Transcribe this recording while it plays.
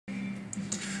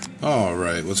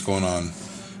Alright, what's going on?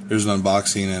 Here's an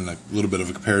unboxing and a little bit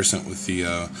of a comparison with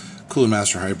the Cooler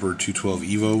Master Hyper 212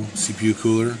 EVO CPU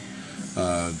cooler,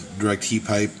 direct heat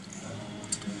pipe,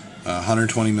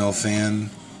 120mm fan.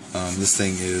 This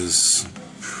thing is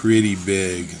pretty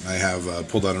big. I have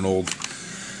pulled out an old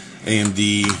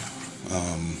AMD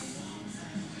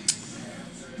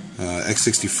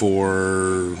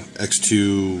X64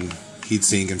 X2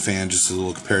 heatsink and fan, just as a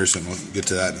little comparison. We'll get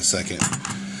to that in a second.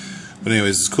 But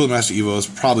anyways, this Cooler Master EVO is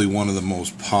probably one of the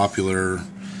most popular,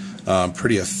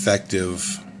 pretty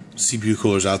effective CPU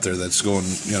coolers out there that's going,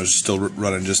 still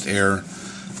running just air.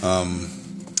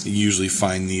 You usually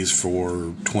find these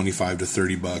for 25 to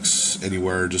 30 bucks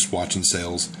anywhere, just watching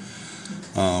sales.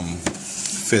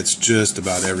 Fits just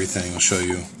about everything. I'll show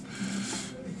you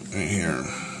right here.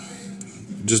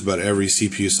 Just about every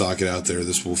CPU socket out there,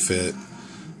 this will fit.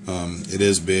 It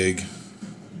is big.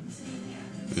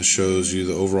 It shows you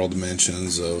the overall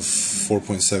dimensions of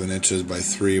 4.7 inches by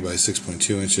 3 by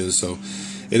 6.2 inches. So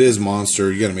it is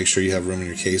monster. You got to make sure you have room in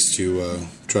your case to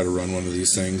try to run one of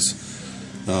these things.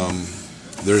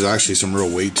 There's actually some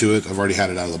real weight to it. I've already had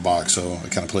it out of the box, so I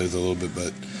kind of played with it a little bit,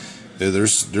 but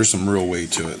there's some real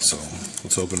weight to it. So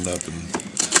let's open it up and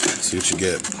see what you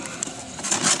get.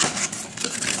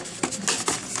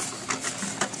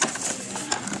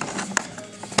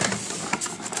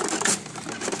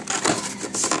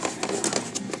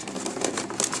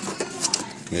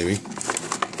 Maybe.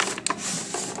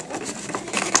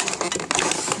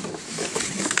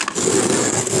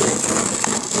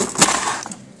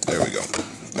 There we go.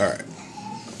 Alright.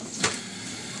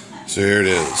 So here it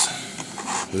is.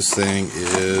 This thing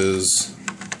is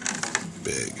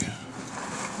big.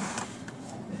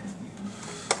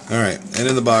 Alright, and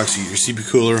in the box you get your CPU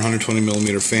cooler,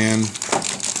 120mm fan.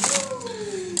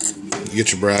 You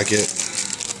get your bracket.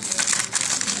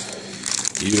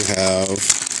 You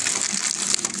have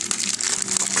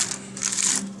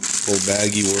whole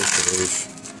baggie worth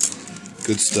of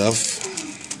good stuff.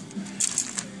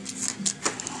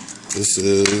 This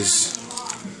is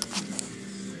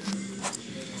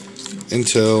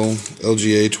Intel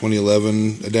LGA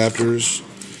 2011 adapters.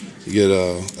 You get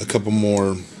a couple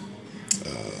more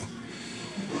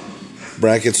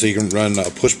brackets so you can run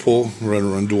push-pull,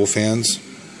 run dual fans.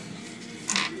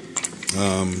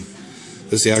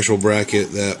 This is the actual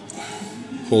bracket that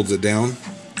holds it down.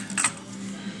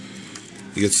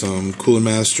 You get some Cooler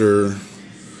Master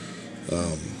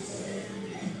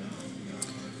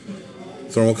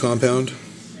thermal compound.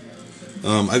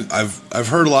 I've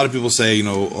heard a lot of people say,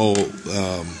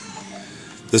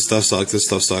 this stuff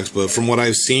sucks, but from what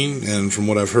I've seen and from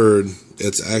what I've heard,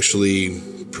 it's actually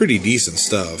pretty decent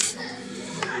stuff.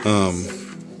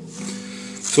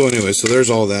 So anyway, so there's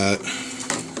all that.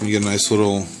 You get a nice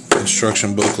little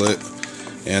instruction booklet.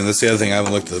 And that's the other thing, I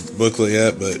haven't looked at the booklet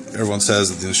yet, but everyone says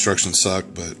that the instructions suck,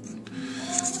 but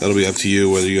that'll be up to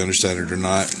you whether you understand it or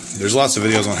not. There's lots of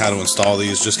videos on how to install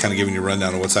these, just kind of giving you a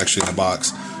rundown of what's actually in the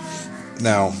box.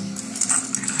 Now,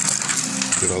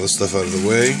 get all this stuff out of the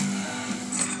way.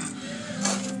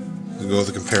 We'll go with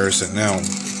the comparison. Now,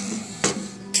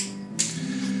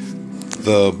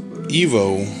 the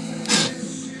EVO,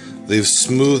 they've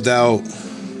smoothed out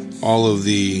all of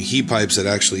the heat pipes that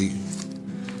actually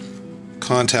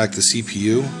contact the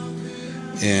CPU,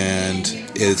 and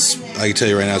I can tell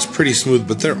you right now, it's pretty smooth,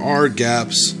 but there are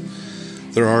gaps,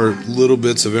 there are little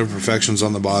bits of imperfections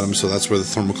on the bottom, so that's where the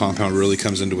thermal compound really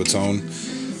comes into its own.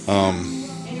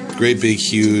 Great big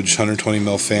huge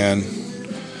 120mm fan,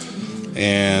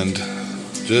 and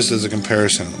just as a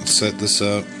comparison, let's set this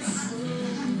up,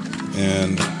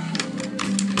 and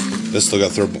this still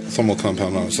got thermal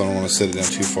compound on it, so I don't want to set it down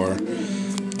too far.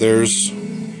 There's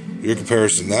your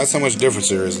comparison. That's how much difference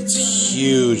there is. It's a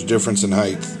huge difference in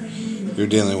height you're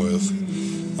dealing with.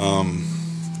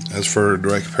 As for a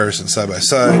direct comparison side by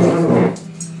side,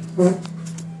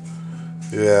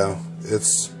 yeah,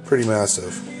 it's pretty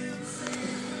massive.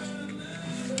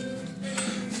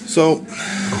 So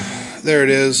there it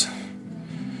is.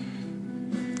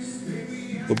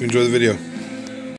 Hope you enjoy the video.